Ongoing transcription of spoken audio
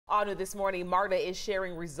On to this morning, MARTA is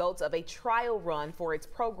sharing results of a trial run for its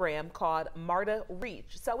program called MARTA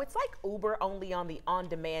Reach. So it's like Uber, only on the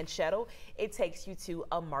on-demand shuttle. It takes you to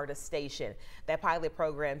a MARTA station. That pilot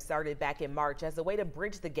program started back in March as a way to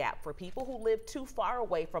bridge the gap for people who live too far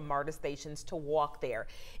away from MARTA stations to walk there.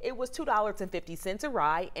 It was $2.50 a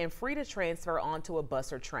ride and free to transfer onto a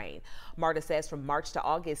bus or train. MARTA says from March to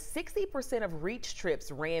August, 60% of Reach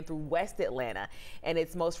trips ran through West Atlanta, and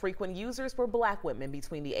its most frequent users were Black women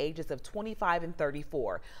between the ages of 25 and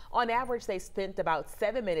 34. On average, they spent about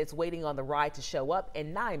 7 minutes waiting on the ride to show up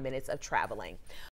and 9 minutes of traveling.